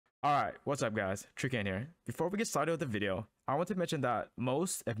Alright, what's up guys? Trican here. Before we get started with the video, I want to mention that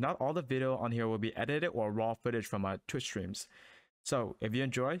most, if not all the video on here will be edited or raw footage from my Twitch streams. So if you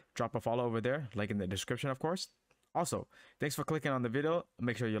enjoy, drop a follow over there, link in the description of course. Also, thanks for clicking on the video.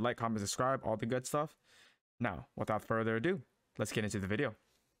 Make sure you like, comment, subscribe, all the good stuff. Now, without further ado, let's get into the video.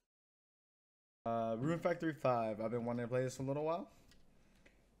 Rune Factory 5. I've been wanting to play this for a little while.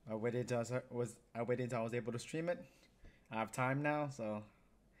 I waited until I was able to stream it. I have time now, so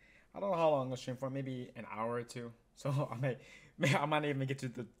I don't know how long I'll stream for, maybe an hour or two. So I might even get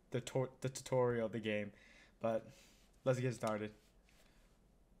to the tutorial of the game. But let's get started.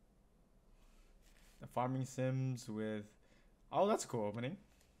 The farming sims with, oh, that's a cool opening.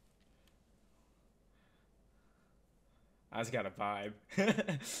 I just got a vibe.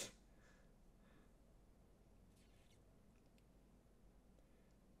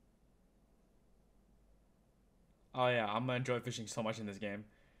 Oh yeah, I'm gonna enjoy fishing so much in this game.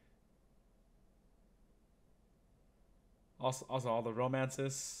 Also all the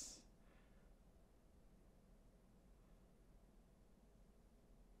romances.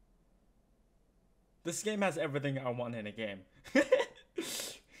 This game has everything I want in a game.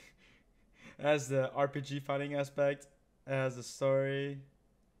 It has the RPG fighting aspect, it has the story,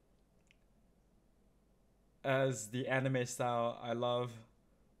 it has the anime style I love.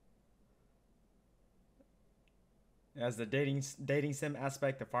 It has the dating sim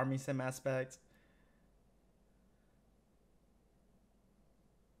aspect, the farming sim aspect.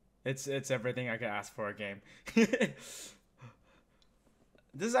 It's everything I could ask for a game. This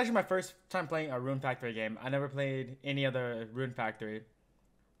is actually my first time playing a Rune Factory game. I never played any other Rune Factory.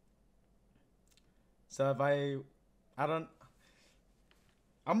 So if I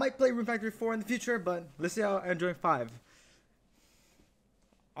might play Rune Factory 4 in the future, but let's see how I enjoy 5.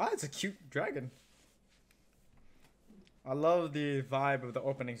 Ah, it's a cute dragon. I love the vibe of the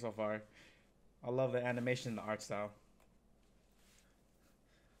opening so far. I love the animation and the art style.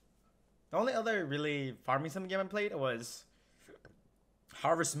 The only other really farming sim game I played was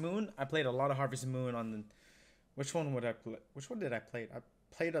Harvest Moon. I played a lot of Harvest Moon on the, which one would I play? Which one did I play? I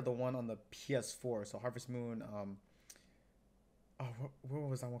played the one on the PS4. So Harvest Moon. Oh, what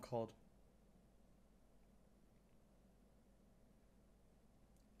was that one called?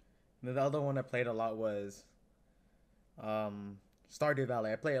 And the other one I played a lot was Stardew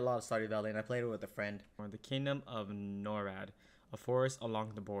Valley. I played a lot of Stardew Valley, and I played it with a friend. Or the Kingdom of Norad, a forest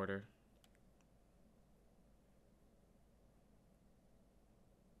along the border.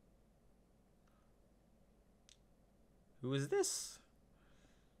 Who is this?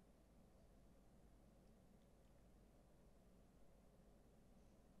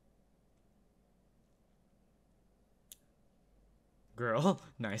 Girl.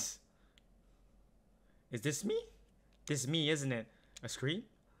 Nice. Is this me? This is me, isn't it? A scream?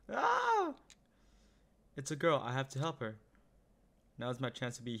 Ah! It's a girl. I have to help her. Now's my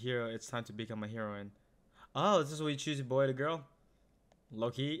chance to be a hero. It's time to become a heroine. Oh, is this what you choose, a boy or girl?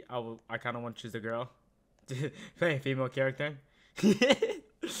 Low-key, I kind of want to choose the girl. Play a female character. I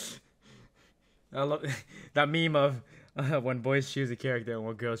love that meme of when boys choose a character and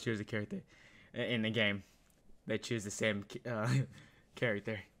when girls choose a character in the game. They choose the same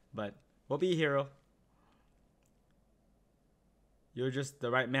character, but we'll be a hero. You're just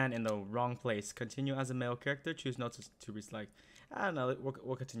the right man in the wrong place. Continue as a male character. Choose not to dislike. I don't know.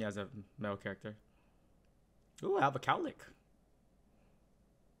 We'll continue as a male character. Ooh, I have a cowlick.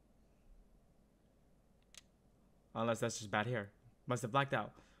 Unless that's just bad hair. Must have blacked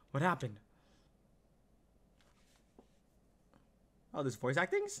out. What happened? Oh, there's voice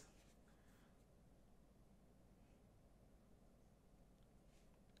actings?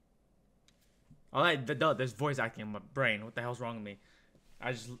 Oh, there's voice acting in my brain. What the hell's wrong with me?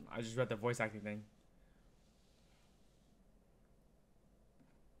 I just read the voice acting thing.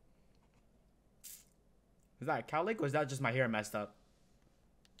 Is that a cowlick or is that just my hair messed up?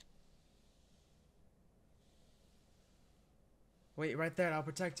 Wait, right there. I'll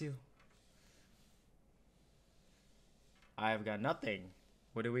protect you. I've got nothing.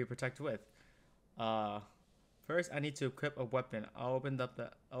 What do we protect with? First I need to equip a weapon. I'll open up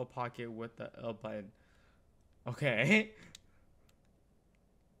the L pocket with the L button. Okay.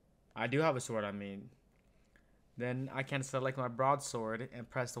 I do have a sword on me. Then I can select my broadsword and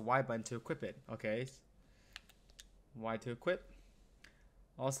press the Y button to equip it. Okay. Y to equip.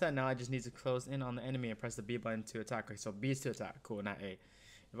 All set. Now I just need to close in on the enemy and press the B button to attack. Okay, so B is to attack. Cool, not A.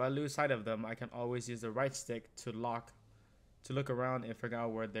 If I lose sight of them, I can always use the right stick to look around and figure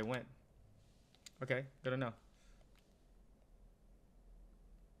out where they went. Okay, good to know.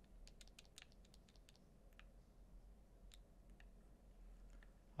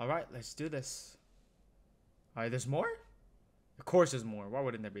 All right, let's do this. All right, there's more? Of course there's more. Why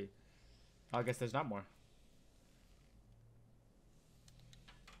wouldn't there be? I guess there's not more.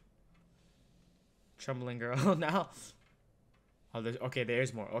 Trembling girl now. Oh, there's, okay,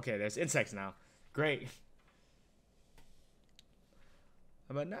 there's more. Okay, there's insects now. Great.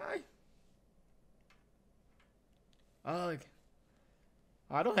 How about 9? Oh, okay.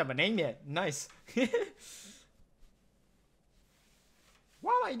 I don't have a name yet. Nice.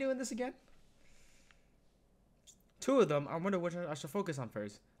 Why am I doing this again? 2 of them. I wonder which one I should focus on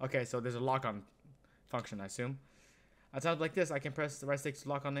first. Okay, so there's a lock on function, I assume. At times like this, I can press the right stick to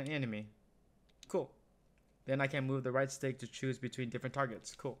lock on an enemy. Cool. Then I can move the right stick to choose between different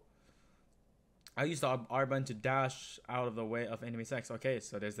targets. Cool. I use the R button to dash out of the way of enemy attacks. Okay,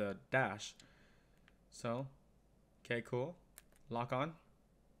 so there's a dash. So, okay, cool. Lock on.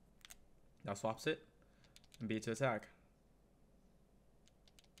 That swaps it. And B to attack.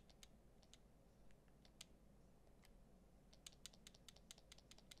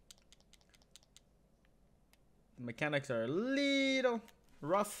 The mechanics are a little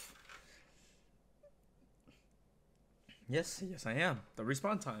rough. Yes, I am. The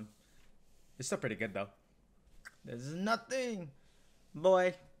respawn time. It's still pretty good though. There's nothing.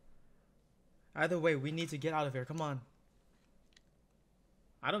 Boy. Either way, we need to get out of here. Come on.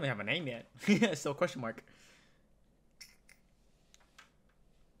 I don't even have a name yet. Still question mark.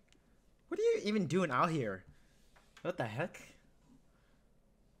 What are you even doing out here? What the heck?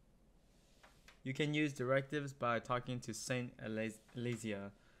 You can use directives by talking to Saint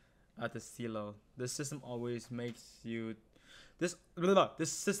Elysia at the silo. This system always makes you... This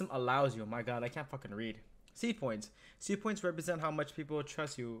system allows you... Oh my god, I can't fucking read. Seed points. Seed points represent how much people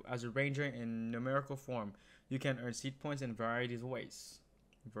trust you as a ranger in numerical form. You can earn seed points in varieties of ways.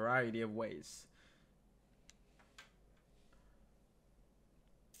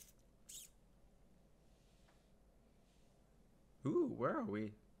 Ooh, where are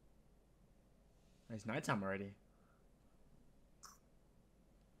we? It's nighttime already.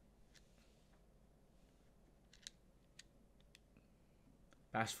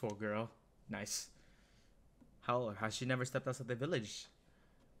 Bashful girl. Nice. How has she never stepped outside the village?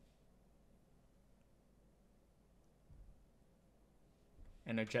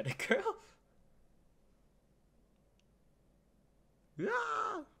 Energetic girl?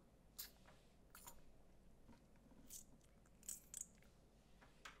 Yeah.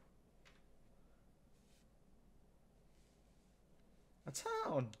 A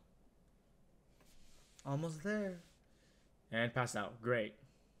town. Almost there. And pass out. Great.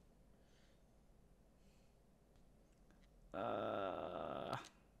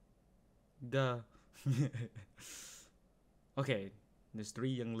 Duh. Okay. There's 3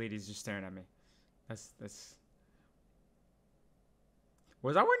 young ladies just staring at me. That's...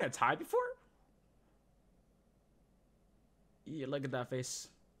 Was I wearing a tie before? Yeah, look at that face.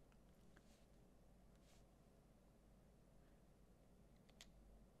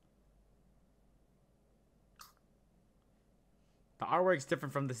 The artwork's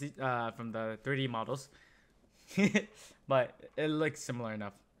different from the 3D models, but it looks similar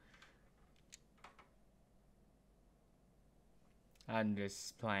enough. I'm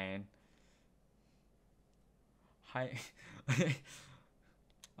just playing. Hi.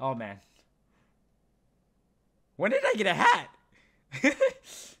 Oh man. When did I get a hat?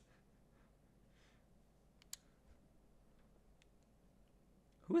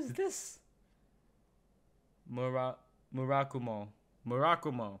 Who is this? Murakumo.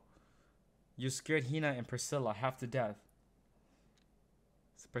 You scared Hina and Priscilla half to death.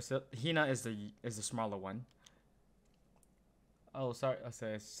 Hina is the smaller one. Oh, sorry.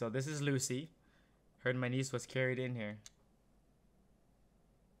 Okay, so this is Lucy. Heard my niece was carried in here.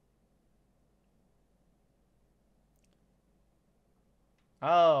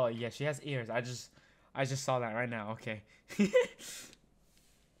 Oh yeah, she has ears. I just saw that right now. Okay.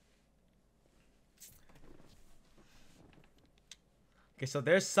 Okay, so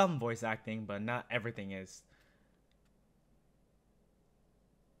there's some voice acting, but not everything is.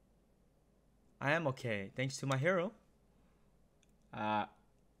 I am okay, thanks to my hero. I'm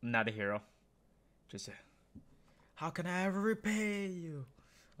not a hero. Just how can I ever repay you?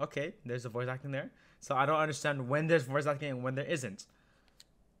 Okay, there's a voice acting there. So I don't understand when there's voice acting and when there isn't.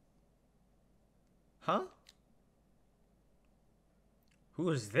 Huh? Who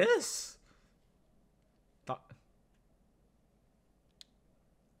is this?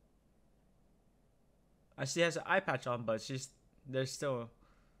 She has an eye patch on, but there's still...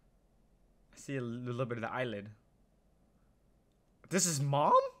 I see a little bit of the eyelid. This is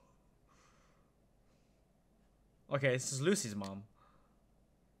mom? Okay, this is Lucy's mom.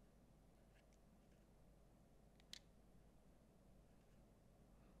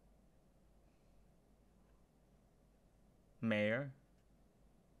 mayor.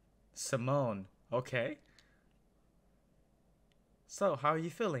 Simone. Okay. So, how are you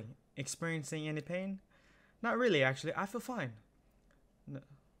feeling? Experiencing any pain? Not really, actually. I feel fine. No.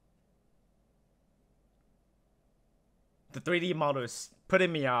 The 3D model is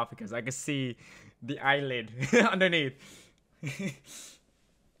putting me off because I can see the eyelid underneath.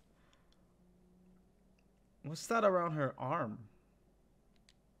 What's that around her arm?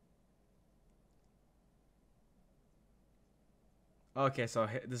 Okay, so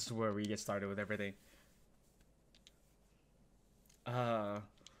this is where we get started with everything.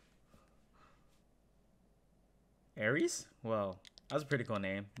 Aries? Well, that's a pretty cool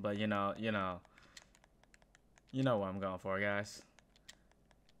name, but you know what I'm going for, guys.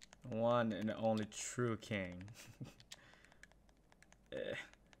 One and only true king.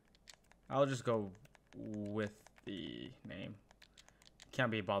 I'll just go with the name.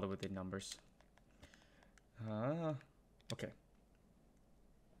 Can't be bothered with the numbers. Okay.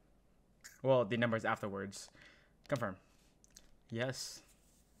 Well, the numbers afterwards. Confirm. Yes.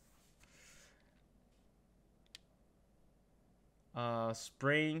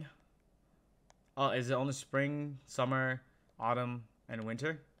 Spring. Oh, is it only spring, summer, autumn, and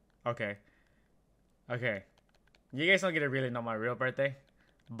winter? Okay. Okay. You guys don't get to really know my real birthday,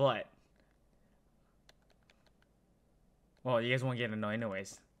 but well, you guys won't get to know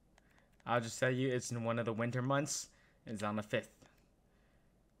anyways. I'll just tell you it's in one of the winter months. It's on the 5th.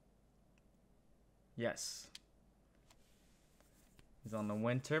 Yes. It's on the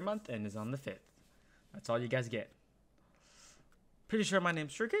winter month and it's on the 5th. That's all you guys get. Pretty sure my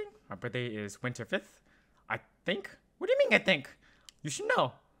name's King. My birthday is winter 5th. I think? What do you mean I think? You should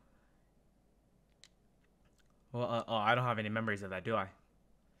know. Well, I don't have any memories of that, do I?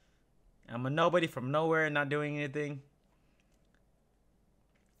 I'm a nobody from nowhere, not doing anything.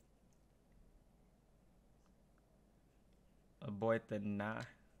 A boy at the nah.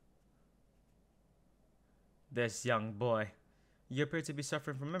 This young boy. You appear to be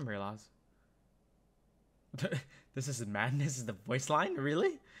suffering from memory loss. This is madness, is the voice line?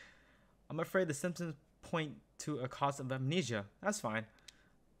 Really? I'm afraid the symptoms point to a cause of amnesia. That's fine.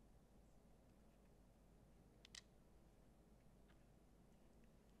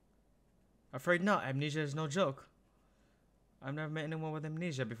 Afraid not. Amnesia is no joke. I've never met anyone with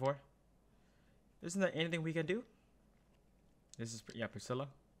amnesia before. Isn't there anything we can do? This is, yeah, Priscilla.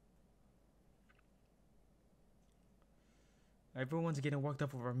 Everyone's getting worked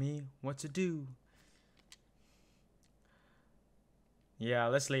up over me. What to do? Yeah,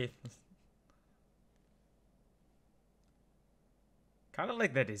 let's leave. Kind of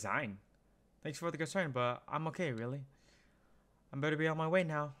like the design. Thanks for the concern, but I'm okay, really. I'm better be on my way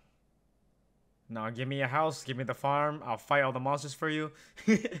now. Now, give me a house, give me the farm. I'll fight all the monsters for you.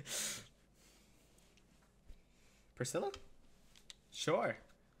 Priscilla? Sure.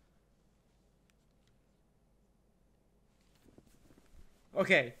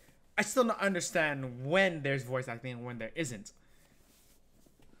 Okay, I still don't understand when there's voice acting and when there isn't.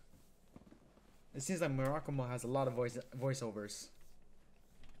 It seems like Murakumo has a lot of voiceovers.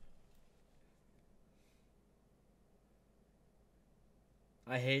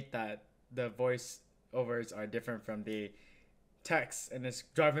 I hate that the voiceovers are different from the text, and it's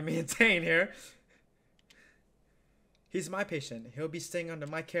driving me insane here. He's my patient. He'll be staying under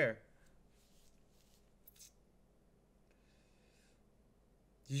my care.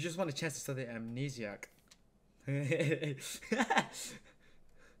 You just want a chance to study amnesiac.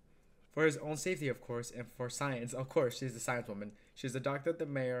 For his own safety, of course, and for science. Of course, she's the science woman. She's the doctor, the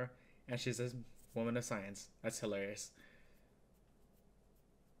mayor, and she's a woman of science. That's hilarious.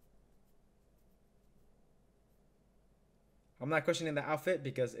 I'm not questioning the outfit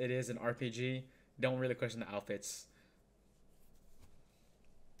because it is an RPG. Don't really question the outfits.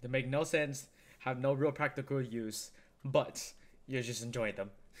 They make no sense, have no real practical use, but you just enjoy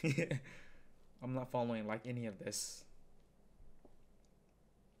them. I'm not following like any of this.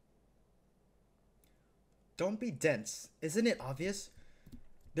 Don't be dense. Isn't it obvious?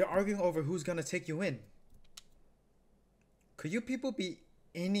 They're arguing over who's gonna take you in. Could you people be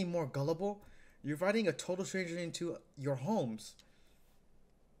any more gullible? You're inviting a total stranger into your homes.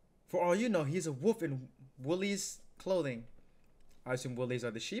 For all you know, he's a wolf in Woolie's clothing. I assume Woolies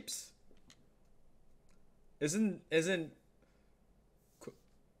are the sheeps. Isn't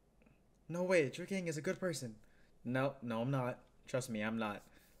No way, Tricking is a good person. No, I'm not. Trust me, I'm not.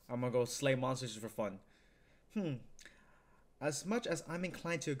 I'm gonna go slay monsters for fun. As much as I'm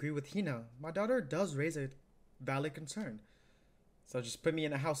inclined to agree with Hina, my daughter does raise a valid concern. So just put me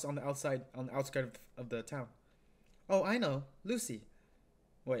in a house on the outskirts of the town. Oh, I know, Lucy.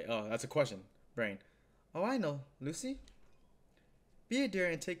 Wait, oh, that's a question. Brain. Oh, I know, Lucy. Be a dear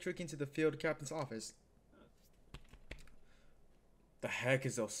and take Tricky to the field captain's office. The heck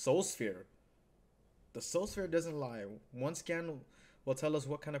is a soul sphere? The soul sphere doesn't lie. One scan will tell us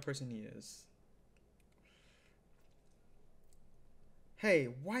what kind of person he is. Hey,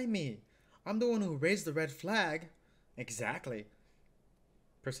 why me? I'm the one who raised the red flag. Exactly.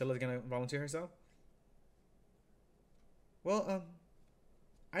 Priscilla's gonna volunteer herself? Well,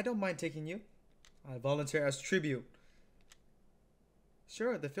 I don't mind taking you. I volunteer as tribute.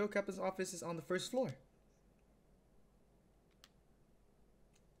 Sure, the field captain's office is on the first floor.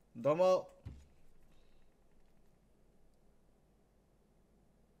 Domo.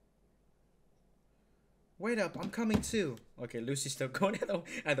 Wait up, I'm coming too. Okay, Lucy's still going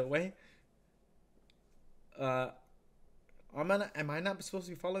either way. Am I not supposed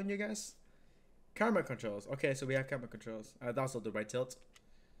to be following you guys? Camera controls. Okay, so we have camera controls. That's also the right tilt.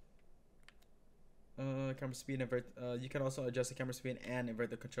 Camera speed invert. You can also adjust the camera speed and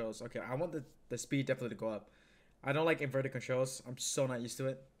invert the controls. Okay, I want the speed definitely to go up. I don't like inverted controls. I'm so not used to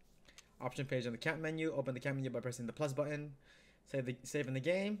it. Option page on the camp menu. Open the camp menu by pressing the plus button. Save in the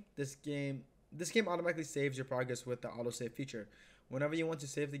game. This game automatically saves your progress with the autosave feature. Whenever you want to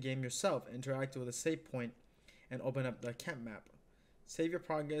save the game yourself, interact with a save point and open up the camp map. Save your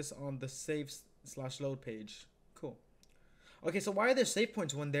progress on the save/load page. Cool. Okay, so why are there save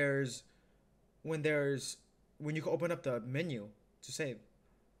points when you can open up the menu to save?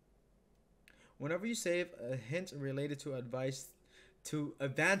 Whenever you save, a hint related to advice to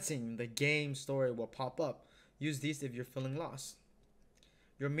advancing the game story will pop up. Use these if you're feeling lost.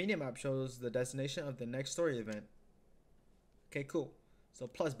 Your media map shows the destination of the next story event. Okay, cool. So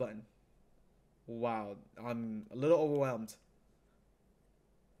plus button. Wow, I'm a little overwhelmed.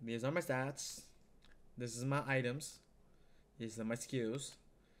 These are my stats. This is my items. These are my skills.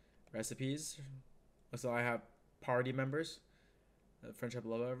 Recipes. So I have party members. Friendship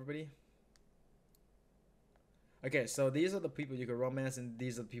level, everybody. Okay, so these are the people you can romance and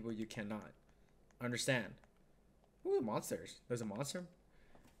these are the people you cannot. Understand. Ooh, monsters. There's a monster?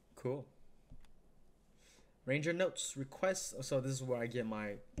 Cool. Ranger notes. Requests. So this is where I get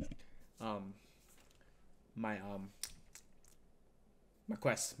my my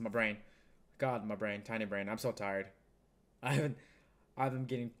quests, my brain. God, my brain, tiny brain. I'm so tired. I've been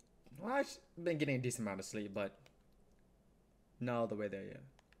getting I've been getting a decent amount of sleep, but not all the way there yet.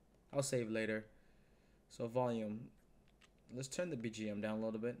 I'll save later. So volume. Let's turn the BGM down a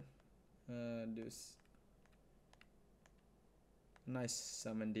little bit. Do nice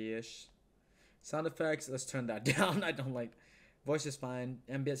 70-ish. Sound effects, let's turn that down. I don't like voice is fine.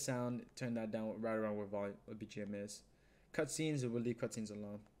 Ambient sound, turn that down right around where volume what BGM is. Cutscenes, we'll leave cutscenes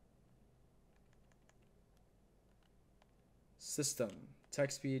alone. System.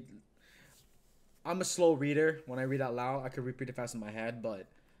 Text speed. I'm a slow reader. When I read out loud, I could repeat it fast in my head, but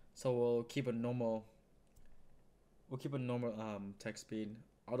so we'll keep a normal text speed.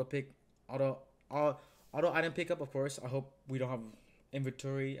 Auto item pickup, of course. I hope we don't have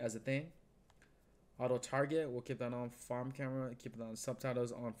inventory as a thing. Auto target, we'll keep that on. Farm camera, keep it on.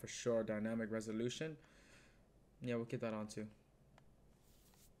 Subtitles on for sure. Dynamic resolution, yeah, we'll keep that on too.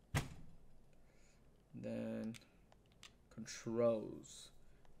 Then controls,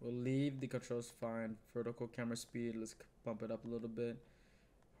 we'll leave the controls fine. Vertical camera speed, let's bump it up a little bit.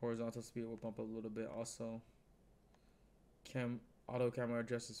 Horizontal speed, we'll bump up a little bit also. Auto camera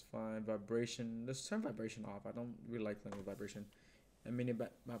adjust is fine. Vibration, let's turn vibration off. I don't really like playing with vibration. And mini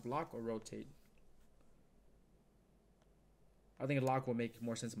map lock or rotate. I think a lock will make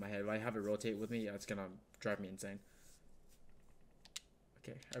more sense in my head. If I have it rotate with me, it's gonna drive me insane.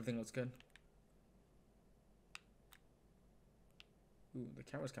 Okay, everything looks good. Ooh, the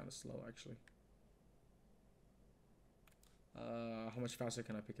camera's kind of slow actually. How much faster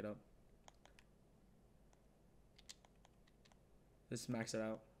can I pick it up? Let's max it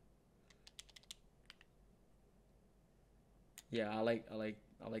out. Yeah, I like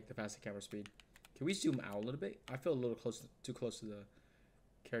the faster camera speed. Can we zoom out a little bit? I feel a little too close to the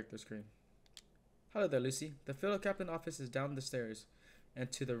character screen. Hello there, Lucy. The field captain office is down the stairs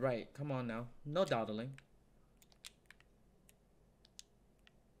and to the right. Come on now. No dawdling.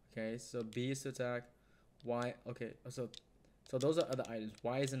 Okay, so B is to attack. Y, okay, so those are other items.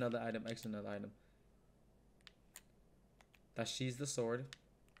 Y is another item, X is another item. That she's the sword.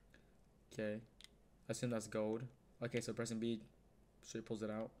 Okay. I assume that's gold. Okay, so pressing B straight pulls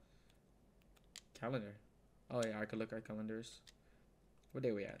it out. Calendar. Oh yeah, I could look at calendars. What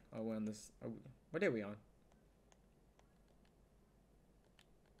day we at? Oh, we're on this. What day are we on?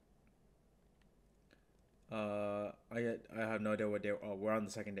 I have no idea what day. Oh, we're on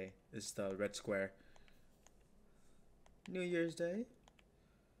the second day. It's the red square. New Year's Day.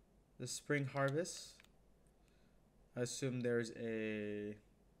 the spring harvest. I assume there's a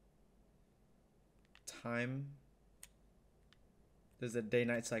time. There's a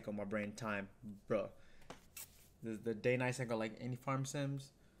day-night cycle. My brain time, bro. There's the day-night cycle like any farm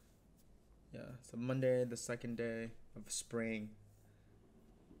sims. Yeah, so Monday, the second day of spring.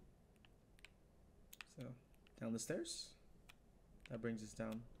 So down the stairs. That brings us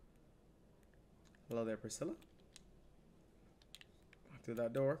down. Hello there, Priscilla. Walk through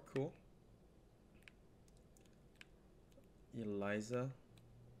that door. Cool. Eliza.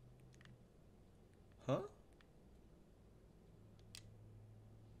 Huh?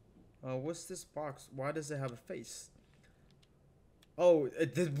 What's this box? Why does it have a face? Oh,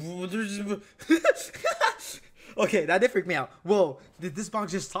 okay, that did freak me out. Whoa, did this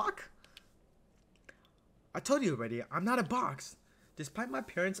box just talk? I told you already, I'm not a box. Despite my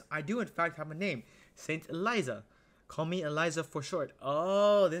appearance, I do in fact have a name. Saint Eliza. Call me Eliza for short.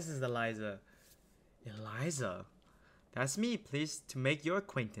 Oh, this is Eliza. Eliza. That's me, pleased to make your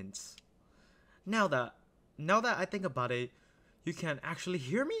acquaintance. Now that I think about it, you can actually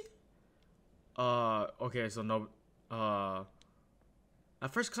hear me? Okay, so no,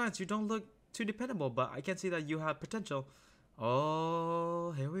 at first glance, you don't look too dependable, but I can see that you have potential.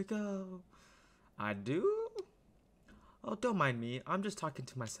 Oh, here we go. I do? Oh, don't mind me. I'm just talking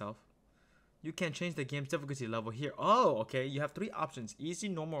to myself. You can change the game's difficulty level here. Oh, okay. You have 3 options: easy,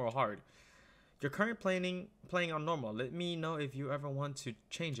 normal, or hard. You're currently playing on normal. Let me know if you ever want to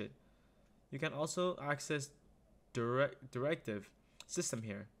change it. You can also access directive system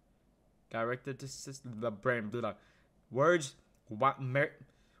here. Directed to system, the brain, blah. Words,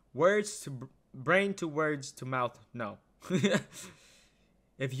 words to brain to words to mouth. No.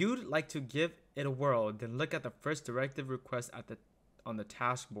 If you'd like to give it a whirl, then look at the first directive request on the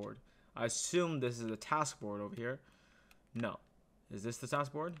task board. I assume this is the task board over here. No. Is this the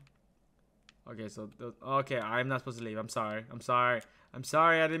task board? Okay, so okay, I'm not supposed to leave. I'm sorry.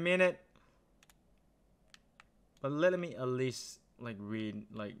 I didn't mean it. But let me at least like read,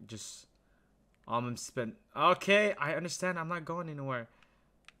 like just spend. Okay, I understand. I'm not going anywhere.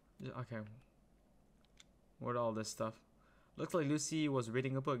 Okay. What all this stuff? Looks like Lucy was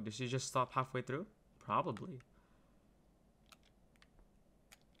reading a book. Did she just stop halfway through? Probably.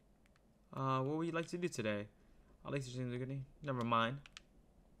 What would you like to do today? I'd like to change the goodie. Never mind.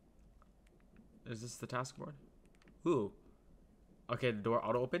 Is this the task board? Ooh. Okay, the door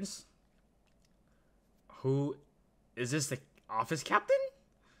auto opens. Who is this? The office captain?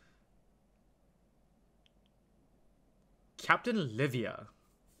 Captain Livia.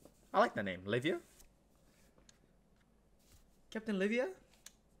 I like that name. Livia? Captain Livia?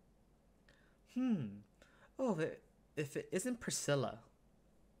 Oh, if it isn't Priscilla.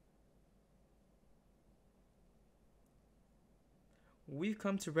 We've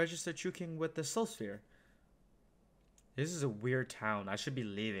come to register True King with the Soul Sphere. This is a weird town. I should be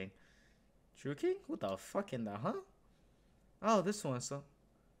leaving. True King? What the fuck in the, huh? Oh, this one, so.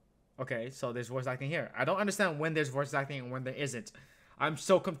 Okay, so there's voice acting here. I don't understand when there's voice acting and when there isn't. I'm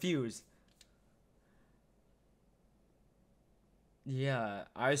so confused. Yeah,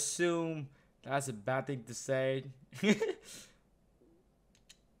 I assume that's a bad thing to say.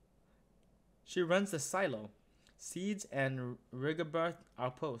 She runs the silo. Seeds and Rigoberth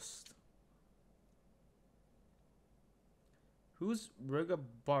outpost. Who's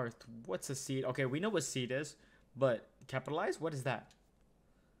Rigoberth? What's a seed? Okay, we know what seed is, but capitalized? What is that?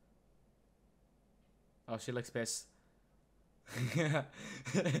 Oh, she looks pissed.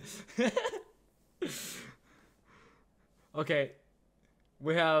 Okay,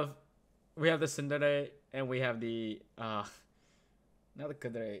 we have the tsundere and we have the not the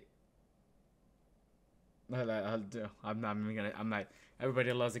kudere. I'm not even gonna. I'm not.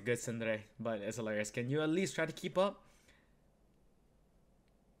 Everybody loves a good tsundere, but it's hilarious. Can you at least try to keep up?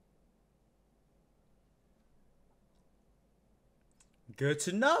 Good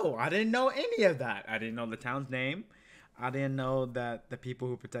to know. I didn't know any of that. I didn't know the town's name. I didn't know that the people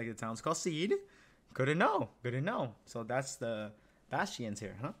who protect the town's called Seed. Good to know. Good to know. So that's the Bastions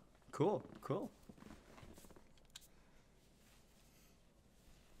here, huh? Cool. Cool.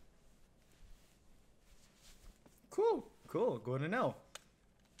 Cool. Cool. Good to know.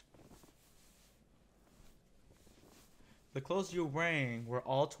 The clothes you're wearing were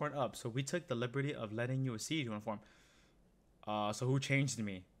all torn up, so we took the liberty of letting you a Seed uniform. So who changed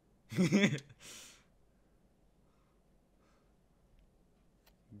me?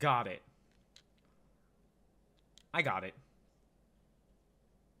 Got it. I got it.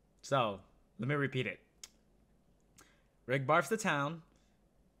 So, let me repeat it. Rig barfs the town.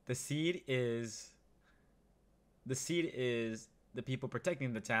 The seed is the people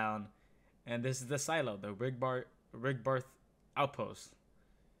protecting the town, and this is the silo, the Rigbarth outpost.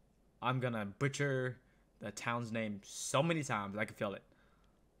 I'm gonna butcher the town's name so many times I can feel it.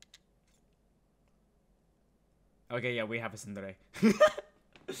 Okay, yeah, we have a Sindere.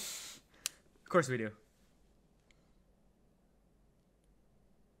 Of course we do.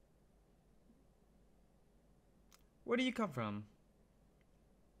 Where do you come from?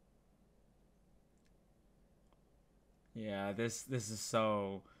 Yeah, this is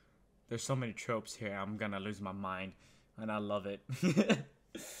so... There's so many tropes here. I'm gonna lose my mind. And I love it.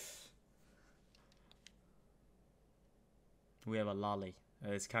 We have a lolly.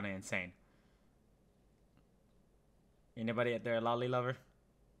 It's kind of insane. Anybody out there a lolly lover?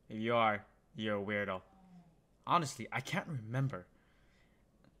 If you are, you're a weirdo. Honestly, I can't remember.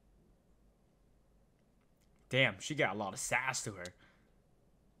 Damn, she got a lot of sass to her.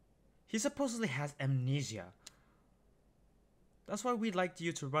 He supposedly has amnesia. That's why we'd like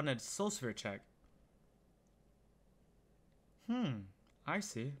you to run a soul sphere check. I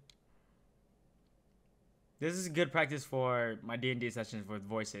see. This is good practice for my D&D sessions with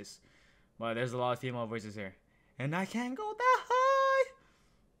voices. But there's a lot of female voices here. And I can't go that high!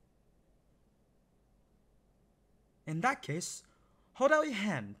 In that case, hold out your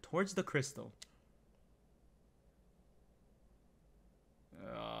hand towards the crystal.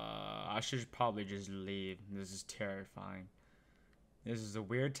 I should probably just leave. This is terrifying. This is a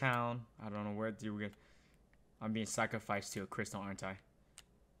weird town. I don't know where to get. I'm being sacrificed to a crystal, aren't I?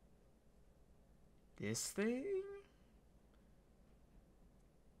 This thing?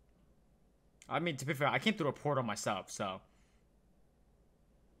 I mean, to be fair, I came through a portal myself, so.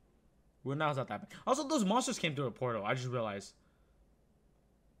 Well, now it's not that bad. Also, those monsters came through a portal. I just realized.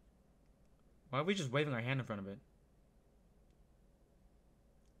 Why are we just waving our hand in front of it?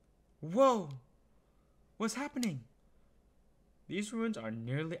 Whoa! What's happening? These ruins are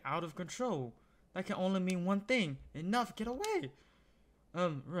nearly out of control. That can only mean one thing. Enough, get away!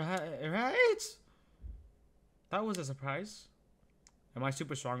 Right? That was a surprise. Am I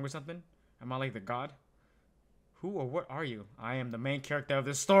super strong or something? Am I like the god? Who or what are you? I am the main character of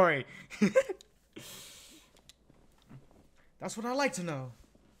this story. That's what I like to know.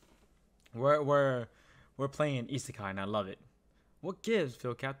 We're playing Isekai and I love it. What gives,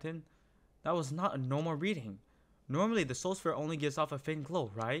 Phil Captain? That was not a normal reading. Normally the soul sphere only gives off a faint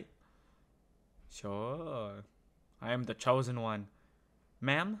glow, right? Sure. I am the chosen one.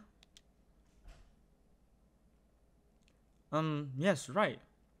 Ma'am? Yes, right.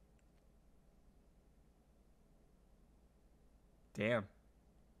 Damn.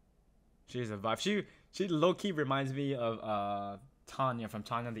 She's a vibe. She low-key reminds me of Tanya from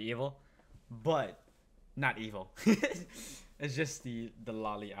Tanya the Evil. But not evil. It's just the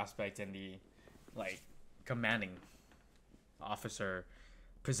lolly aspect and the like commanding officer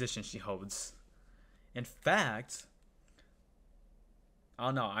position she holds. In fact,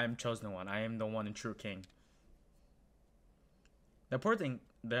 oh no, I am chosen one. I am the one and true king. The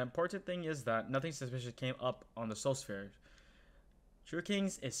important thing is that nothing suspicious came up on the soul sphere. True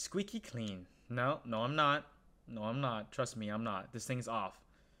Kings is squeaky clean. No, I'm not. No, I'm not. Trust me, I'm not. This thing's off.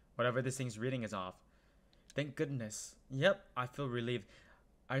 Whatever this thing's reading is off. Thank goodness. Yep, I feel relieved.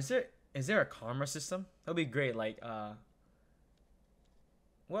 Is there a karma system? That'd be great. Like,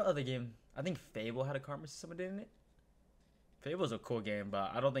 what other game? I think Fable had a karma system, didn't it? Fable's a cool game,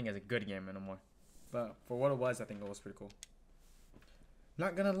 but I don't think it's a good game anymore. But for what it was, I think it was pretty cool.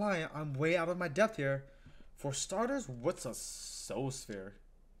 Not gonna lie, I'm way out of my depth here. For starters, what's a soul sphere?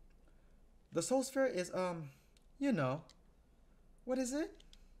 The soul sphere is, you know, what is it?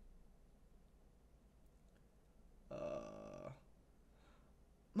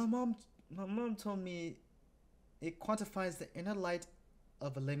 My mom told me it quantifies the inner light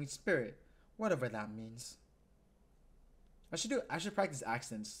of a living spirit, whatever that means. I should practice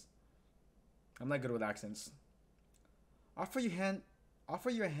accents. I'm not good with accents. Offer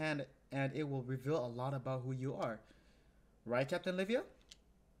your hand and it will reveal a lot about who you are. Right, Captain Livia?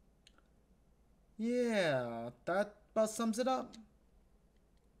 Yeah, that about sums it up.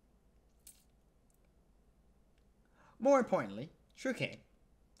 More importantly, True King.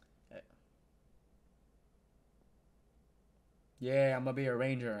 Yeah, I'm gonna be a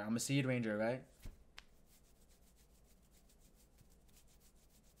ranger. I'm a seed ranger, right?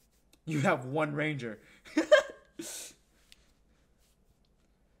 You have one ranger.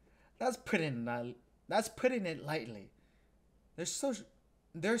 That's putting it lightly. They're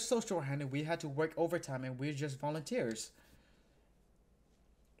so short-handed. We had to work overtime, and we're just volunteers.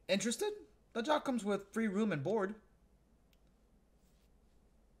 Interested? The job comes with free room and board.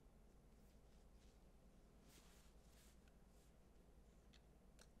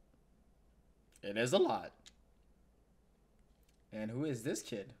 It is a lot. And who is this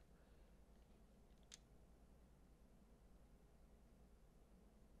kid?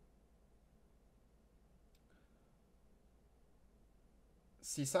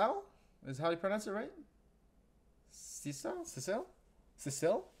 Cecil? Is how you pronounce it, right? Cecil? Cecil?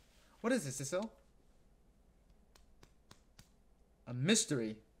 Cecil? What is this, Cecil? A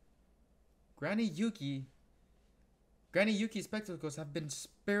mystery. Granny Yuki. Granny Yuki's spectacles have been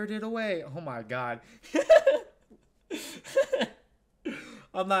spirited away. Oh my god.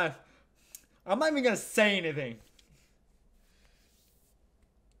 I'm not even gonna say anything.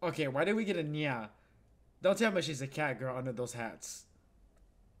 Okay, why did we get a Nya? Don't tell me she's a cat girl under those hats.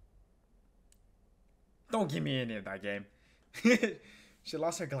 Don't give me any of that game. She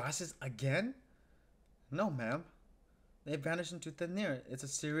lost her glasses again? No, ma'am. They vanished into thin air. It's a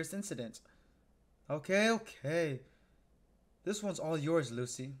serious incident. Okay, okay. This one's all yours,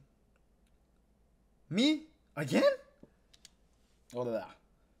 Lucy. Me? Again? Oh, that.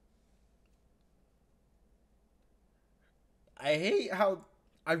 I hate how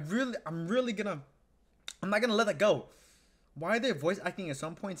I'm not gonna let that go. Why are they voice acting at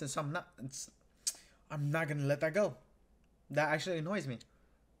some points and some not? I'm not gonna let that go. That actually annoys me.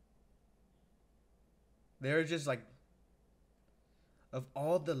 They're just like, of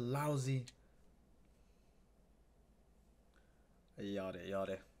all the lousy.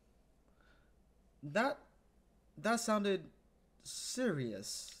 Yada. That sounded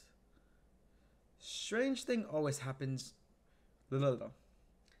serious. Strange thing always happens.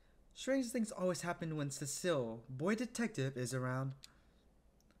 Strange things always happen when Cecile, boy detective, is around.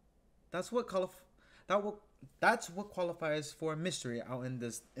 That's what qualifies for a mystery out in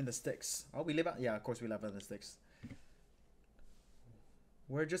the sticks. Oh, we live out. Yeah, of course we live out in the sticks.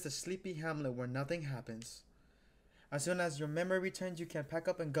 We're just a sleepy hamlet where nothing happens. As soon as your memory returns, you can pack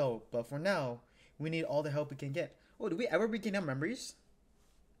up and go. But for now, we need all the help we can get. Oh, do we ever regain our memories?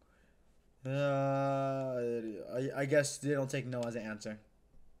 I guess they don't take no as an answer.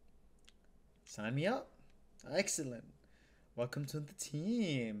 Sign me up. Excellent. Welcome to the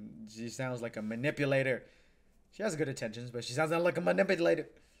team. She sounds like a manipulator. She has good intentions, but she sounds like a manipulator.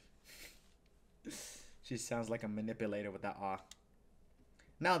 She sounds like a manipulator with that awe.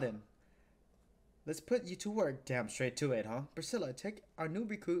 Now then, let's put you to work. Damn straight to it, huh? Priscilla, take our new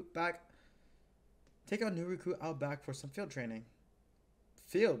recruit out back for some field training.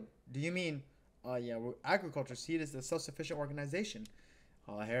 Field? Do you mean? Yeah, we're agriculture. See it as a self-sufficient organization.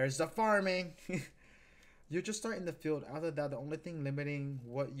 Here's the farming. You're just starting the field. After that, the only thing limiting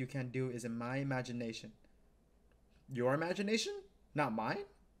what you can do is in my imagination. Your imagination? Not mine?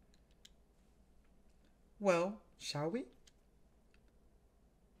 Well, shall we?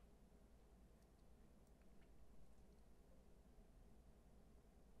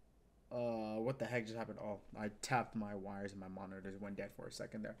 What the heck just happened? Oh, I tapped my wires and my monitor just went dead for a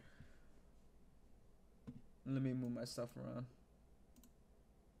second there. Let me move my stuff around.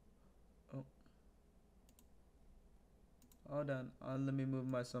 Oh. Hold on. Let me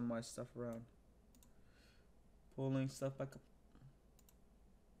move some of my stuff around. Pulling stuff back up.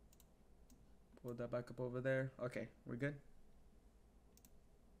 Pull that back up over there. Okay, we're good.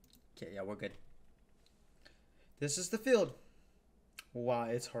 Okay, yeah, we're good. This is the field. Wow,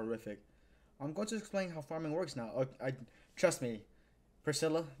 it's horrific. I'm going to explain how farming works now. Trust me,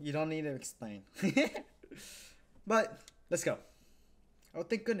 Priscilla, you don't need to explain. But let's go. Oh,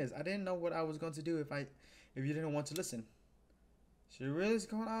 thank goodness. I didn't know what I was going to do if you didn't want to listen. She really is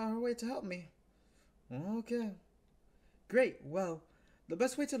going out of her way to help me. Okay. Great. Well, the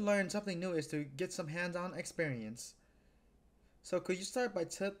best way to learn something new is to get some hands-on experience. So could you start by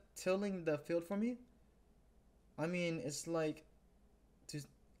tilling the field for me? I mean, it's like,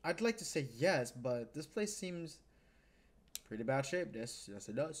 I'd like to say yes, but this place seems pretty bad shape. Yes,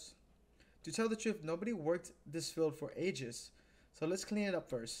 it does. To tell the truth, nobody worked this field for ages. So let's clean it up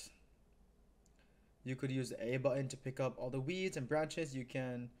first. You could use the A button to pick up all the weeds and branches.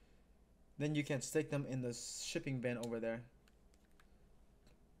 Then you can stick them in the shipping bin over there.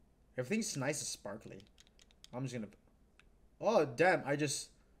 Everything's nice and sparkly. I'm just gonna... Oh, damn,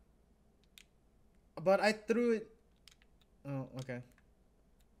 But I threw it... Oh, okay.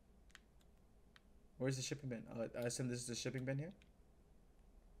 Where's the shipping bin? I assume this is the shipping bin here.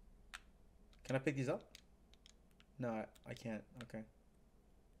 Can I pick these up? No, I can't. Okay.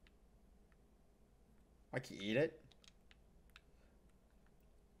 I can eat it.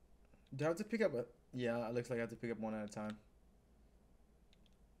 Do I have to pick up Yeah, it looks like I have to pick up one at a time.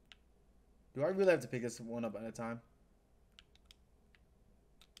 Do I really have to pick this one up at a time?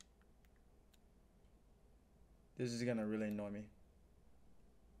 This is gonna really annoy me.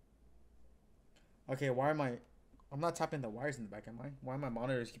 Okay, why am I? I'm not tapping the wires in the back, am I? Why my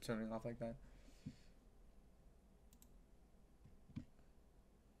monitors keep turning off like that?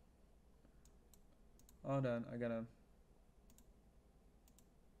 Hold on, I gotta.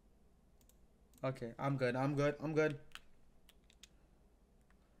 Okay, I'm good. I'm good. I'm good.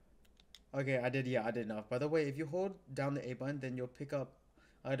 Okay, I did. Yeah, I did enough. By the way, if you hold down the A button, then you'll pick up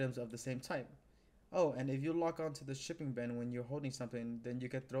items of the same type. Oh, and if you lock onto the shipping bin when you're holding something, then you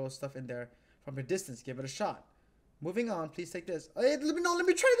can throw stuff in there from a distance. Give it a shot. Moving on, please take this. Hey, let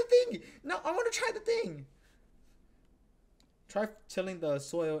me try the thing. No, I want to try the thing. Try tilling the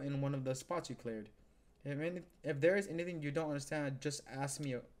soil in one of the spots you cleared. If there is anything you don't understand, just ask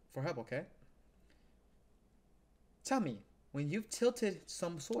me for help, okay? Tell me, when you've tilted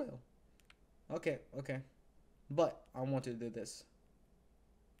some soil. Okay, okay. But I want to do this.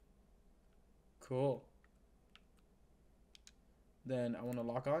 Cool. Then I want to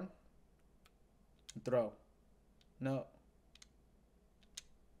lock on. Throw. No.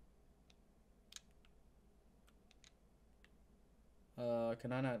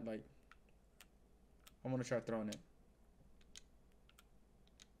 Can I not, like... I want to try throwing it.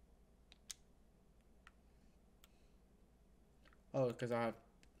 Oh, because I have...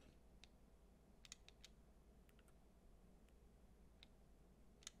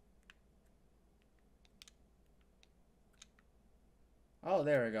 Oh,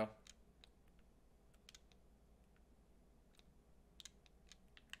 there we go.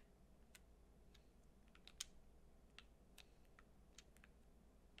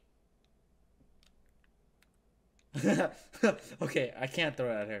 Okay, I can't throw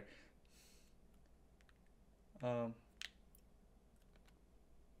it at her. Um,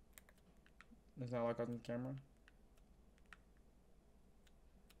 Does not lock on the camera.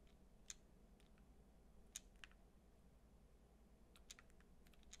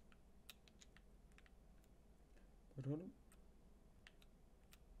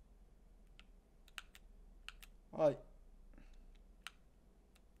 Oh,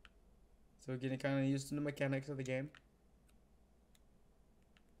 so getting kind of used to the mechanics of the game.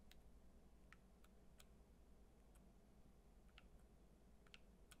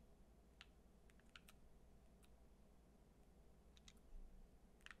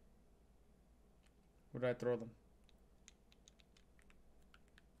 Where did I throw them?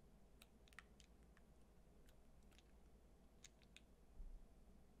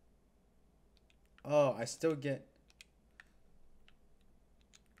 Oh, I still get...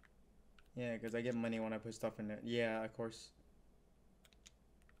 Yeah, because I get money when I put stuff in there. Yeah, of course.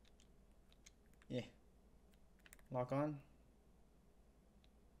 Yeah. Lock on.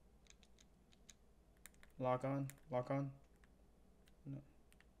 Lock on. Lock on. No.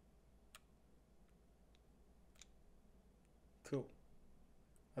 Cool.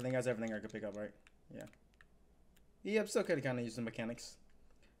 I think that's everything I could pick up, right? Yeah. Yeah, I'm still kind of use the mechanics.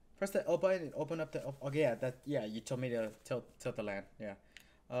 Press the L button and open up the... Okay, yeah, that... Yeah, you told me to tilt the land. Yeah.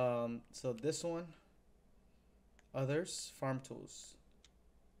 So this one... Others. Farm tools.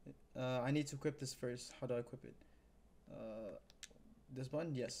 I need to equip this first. How do I equip it? This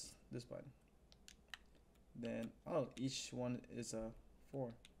button? Yes, this button. Then, oh, each one is a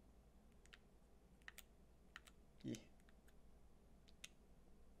 4. Yeah.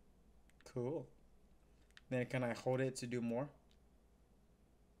 Cool. Then can I hold it to do more?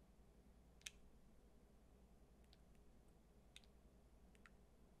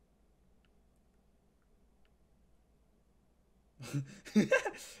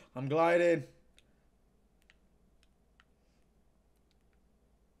 I'm gliding.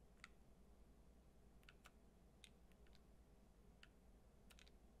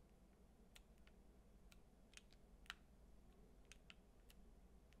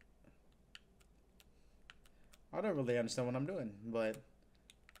 I don't really understand what I'm doing, but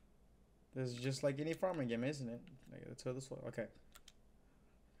this is just like any farming game, isn't it? Like, let's go this way. Okay.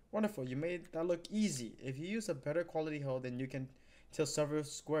 Wonderful. You made that look easy. If you use a better quality hoe, then you can till several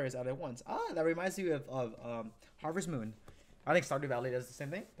squares out at once. Ah, that reminds me of Harvest Moon. I think Stardew Valley does the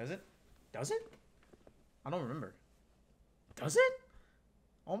same thing. Does it? Does it? I don't remember. Does it?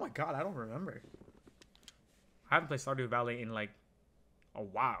 Oh my god, I don't remember. I haven't played Stardew Valley in like a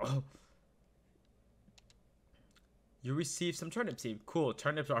while. You receive some turnip seed. Cool.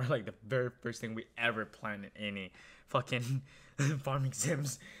 Turnips are like the very first thing we ever plant in any fucking farming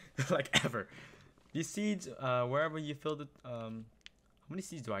sims, like ever. These seeds, wherever you fill the, how many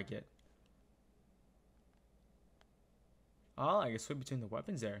seeds do I get? Oh, I can switch between the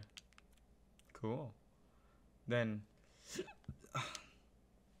weapons there. Cool. Then,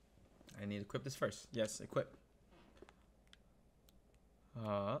 I need to equip this first. Yes, equip.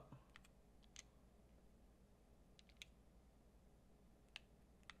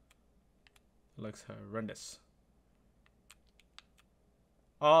 Looks horrendous.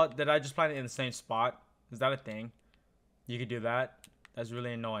 Oh, did I just plant it in the same spot? Is that a thing? You could do that? That's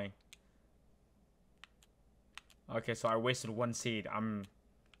really annoying. Okay, so I wasted one seed.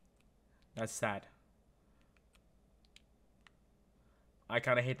 That's sad. I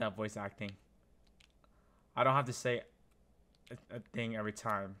kind of hate that voice acting. I don't have to say a thing every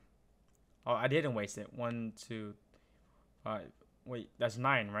time. Oh, I didn't waste it. 1, 2, 5. Wait, that's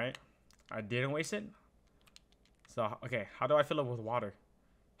 9, right? I didn't waste it? So, okay, how do I fill it with water?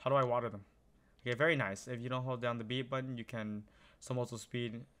 How do I water them? Okay, very nice. If you don't hold down the B button, you can some multiple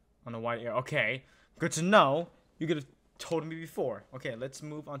speed on a wide area. Okay, good to know. You could have told me before. Okay, let's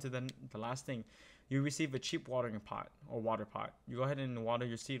move on to the last thing. You receive a cheap watering pot or water pot. You go ahead and water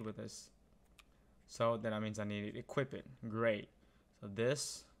your seed with this. So then that means I need to equip it. Great. So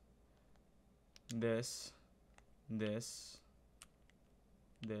this,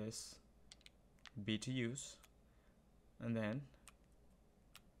 B to use, and then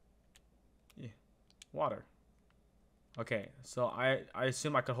water. Okay, so I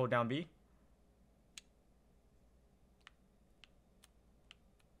assume I could hold down B.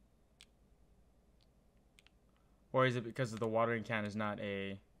 Or is it because of the watering can is not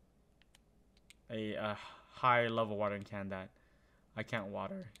a high level watering can that I can't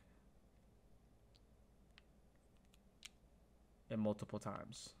water it multiple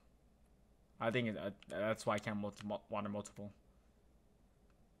times? I think that's why I can't water multiple.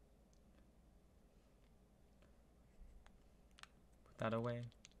 Put that away.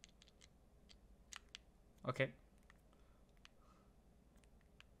 Okay.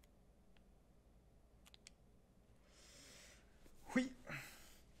 Hui.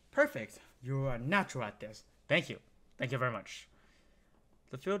 Perfect. You are natural at this. Thank you. Thank you very much.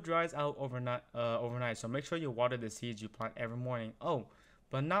 The field dries out overnight, so make sure you water the seeds you plant every morning. Oh,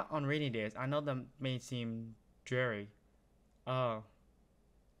 but not on rainy days. I know that may seem dreary. Oh.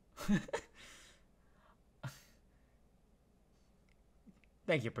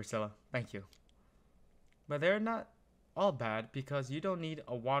 Thank you, Priscilla. Thank you. But they're not all bad because you don't need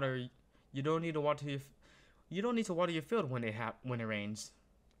to water your field when it rains.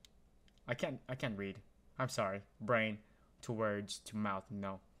 I can't read. I'm sorry. Brain to words to mouth,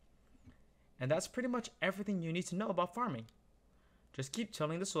 no. And that's pretty much everything you need to know about farming. Just keep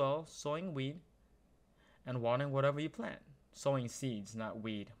tilling the soil, sowing weed, and watering whatever you plant. Sowing seeds, not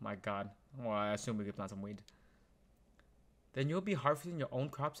weed. My God. Well, I assume we could plant some weed. Then you'll be harvesting your own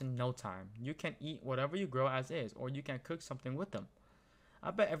crops in no time. You can eat whatever you grow as is, or you can cook something with them.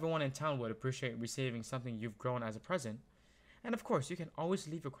 I bet everyone in town would appreciate receiving something you've grown as a present. And of course, you can always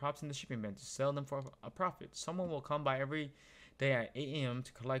leave your crops in the shipping bin to sell them for a profit. Someone will come by every day at 8 a.m.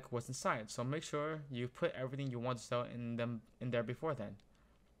 to collect what's inside, so make sure you put everything you want to sell in there before then.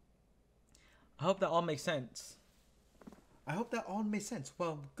 I hope that all makes sense.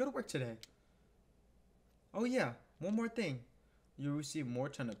 Well, good work today. Oh yeah, one more thing. You receive more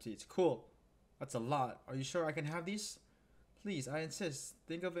turnip seeds. Cool. That's a lot. Are you sure I can have these? Please, I insist.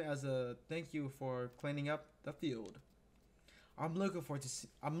 Think of it as a thank you for cleaning up the field. I'm looking forward to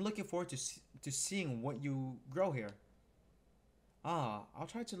seeing what you grow here. I'll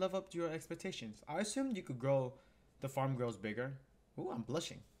try to live up to your expectations. I assume you could grow the farm grows bigger. Ooh, I'm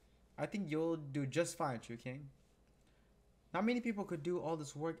blushing. I think you'll do just fine, True King. Not many people could do all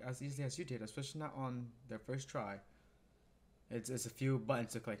this work as easily as you did, especially not on their first try. It's a few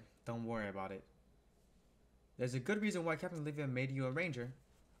buttons to click. Don't worry about it. There's a good reason why Captain Livia made you a ranger.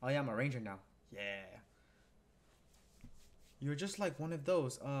 Oh yeah, I'm a ranger now. Yeah. You're just like one of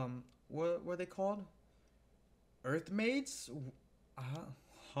those, what were they called? Earth maids?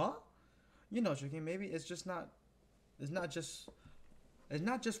 Huh? You know, Chicken, maybe it's not just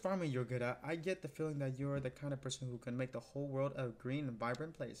farming you're good at. I get the feeling that you're the kind of person who can make the whole world a green and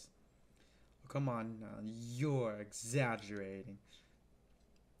vibrant place. Oh, come on now, you're exaggerating.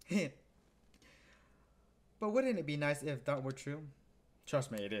 But wouldn't it be nice if that were true?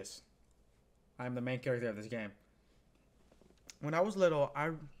 Trust me, it is. I'm the main character of this game. When I was little, I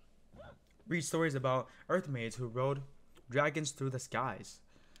read stories about earth maids who rode dragons through the skies.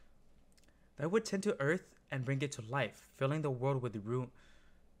 They would tend to earth and bring it to life, filling the world with runes.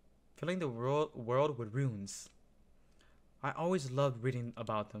 I always loved reading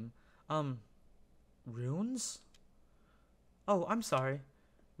about them. Runes? Oh, I'm sorry.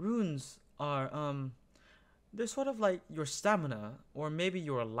 Runes are they're sort of like your stamina or maybe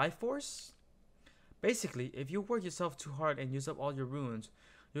your life force. Basically, if you work yourself too hard and use up all your runes,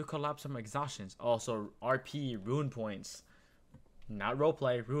 you'll collapse from exhaustions. Also, RP, rune points. Not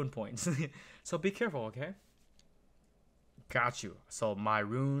roleplay, rune points. So be careful, okay? Got you. So my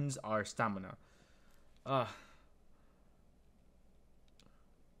runes are stamina. Uh,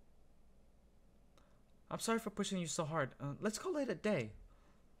 I'm sorry for pushing you so hard. Let's call it a day.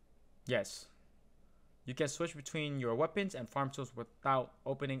 Yes. You can switch between your weapons and farm tools without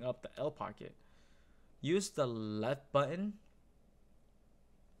opening up the L pocket. Use the left button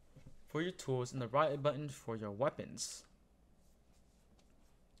for your tools and the right button for your weapons.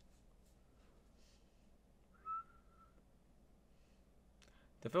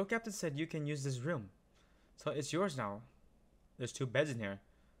 The field captain said you can use this room. So it's yours now. There's 2 beds in here.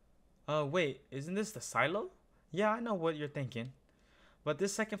 Wait, isn't this the silo? Yeah, I know what you're thinking. But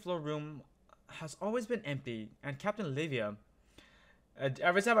this second floor room has always been empty, and Captain Livia.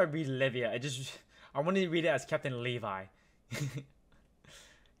 Every time I read Livia, I want to read it as Captain Levi.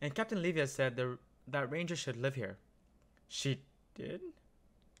 And Captain Livia said that Ranger should live here. She did?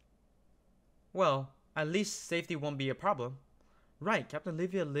 Well, at least safety won't be a problem. Right, Captain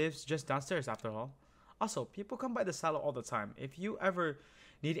Livia lives just downstairs after all. Also, people come by the silo all the time. If you ever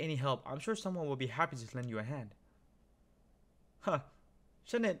need any help, I'm sure someone will be happy to lend you a hand. Huh.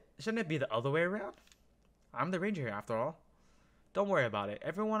 Shouldn't it be the other way around? I'm the ranger here after all. Don't worry about it.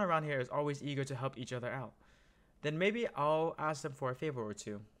 Everyone around here is always eager to help each other out. Then maybe I'll ask them for a favor or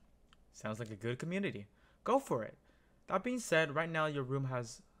two. Sounds like a good community. Go for it. That being said, right now your room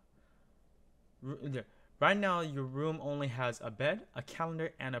only has a bed, a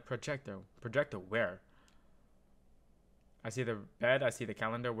calendar, and a projector. Projector where? I see the bed, I see the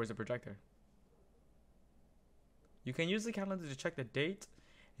calendar. Where's the projector? You can use the calendar to check the date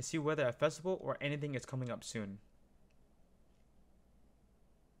and see whether a festival or anything is coming up soon.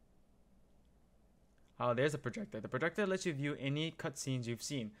 Oh, there's a projector. The projector lets you view any cutscenes you've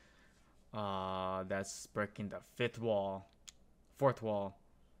seen. That's breaking the 5th wall. 4th wall.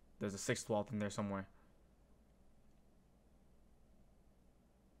 There's a 6th wall in there somewhere.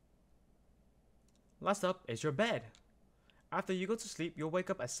 Last up is your bed. After you go to sleep, you'll wake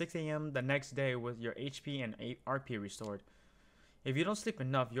up at 6 a.m. the next day with your HP and RP restored. If you don't sleep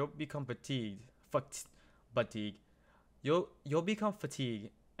enough, you'll become fatigued. You'll become fatigued,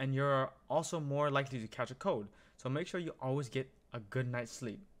 and you're also more likely to catch a cold. So make sure you always get a good night's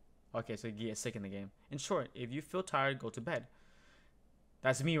sleep. Okay, so you get sick in the game. In short, if you feel tired, go to bed.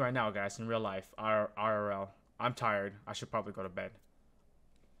 That's me right now, guys, in real life. IRL. I'm tired. I should probably go to bed.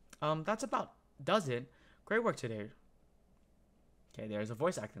 That's about does it. Great work today. Okay, there's a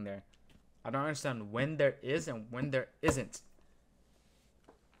voice acting there. I don't understand when there is and when there isn't.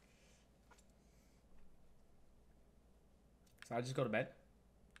 So I just go to bed?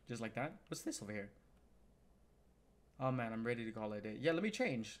 Just like that? What's this over here? Oh man, I'm ready to call it a day. Yeah, let me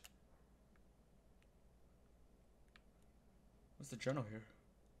change. What's the journal here?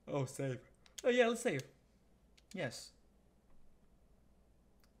 Oh, save. Oh yeah, let's save. Yes.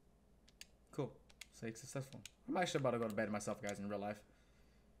 Cool. Save successful. I'm actually about to go to bed myself, guys, in real life.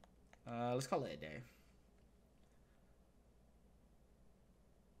 Let's call it a day.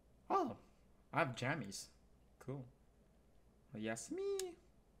 Oh, I have jammies. Cool. Yes, me.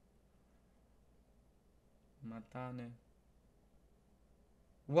 Matane.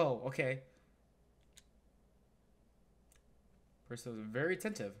 Whoa, okay. Person was very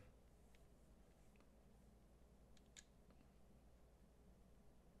attentive.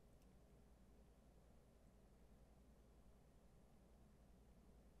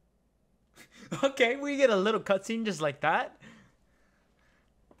 Okay, we get a little cutscene just like that.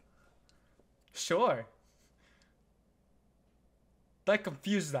 Sure. That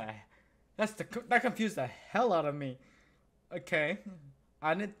confused that confused the hell out of me. Okay,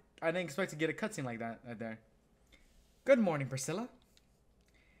 I didn't expect to get a cutscene like that right there. Good morning, Priscilla.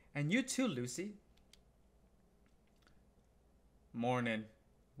 And you too, Lucy. Morning.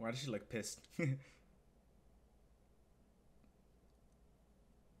 Why does she look pissed?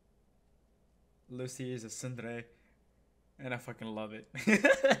 Lucy is a tsundere, and I fucking love it.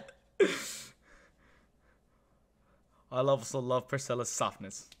 I also love Priscilla's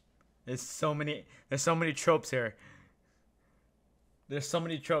softness. There's so many tropes here. There's so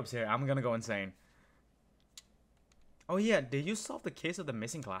many tropes here. I'm gonna go insane. Oh yeah, did you solve the case of the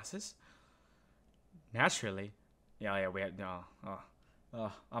missing glasses? Naturally. Yeah, we had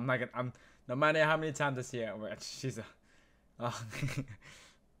I'm not gonna no matter how many times I see it, she's a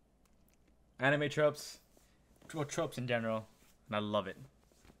anime tropes. Well, tropes in general. And I love it.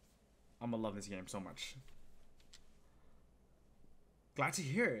 I'm gonna love this game so much. Glad to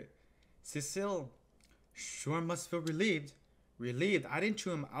hear it. Cecile sure must feel relieved. Relieved? I didn't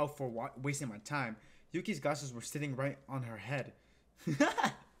chew him out for wasting my time. Yuki's glasses were sitting right on her head.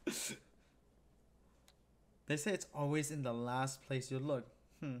 They say it's always in the last place you look.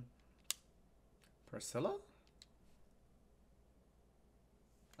 Priscilla?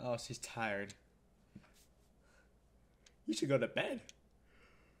 Oh, she's tired. You should go to bed.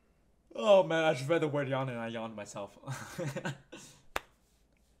 Oh man, I just read the word yawn and I yawned myself.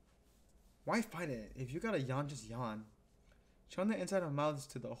 Why fight it? If you gotta yawn, just yawn. Showing the inside of mouths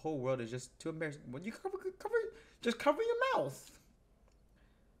to the whole world is just too embarrassing. When you just cover your mouth.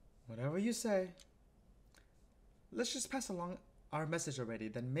 Whatever you say. Let's just pass along our message already.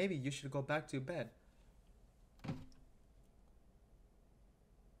 Then maybe you should go back to bed.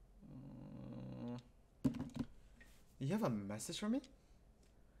 You have a message for me?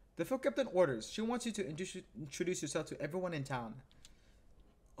 The field captain orders. She wants you to introduce yourself to everyone in town.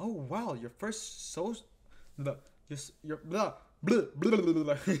 Oh wow, your first Oh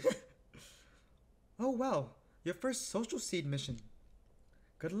wow, your first social seed mission.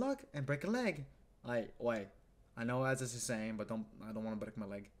 Good luck and break a leg. Wait. I know as this is saying, but I don't want to break my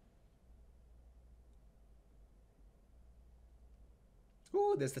leg.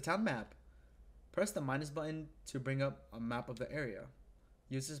 Ooh, there's the town map. Press the minus button to bring up a map of the area.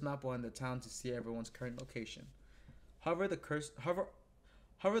 Use this map while in the town to see everyone's current location. Hover the cursor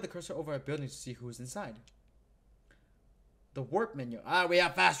over a building to see who's inside. The warp menu. We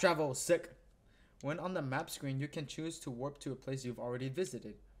have fast travel. Sick. When on the map screen, you can choose to warp to a place you've already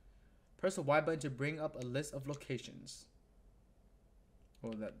visited. Press the Y button to bring up a list of locations.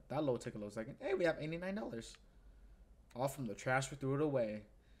 Well, that'll take a little second. Hey, we have $89. All from the trash we threw it away.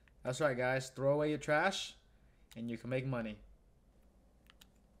 That's right, guys. Throw away your trash, and you can make money.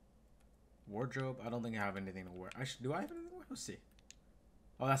 Wardrobe. I don't think I have anything to wear. Do I have anything to wear? Let's see.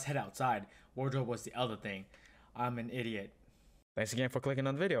 Oh, let's head outside. Wardrobe was the other thing. I'm an idiot. Thanks again for clicking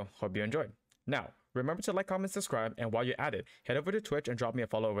on the video. Hope you enjoyed. Now, remember to like, comment, subscribe, and while you're at it, head over to Twitch and drop me a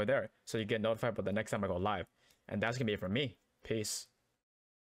follow over there so you get notified about the next time I go live. And that's going to be it from me. Peace.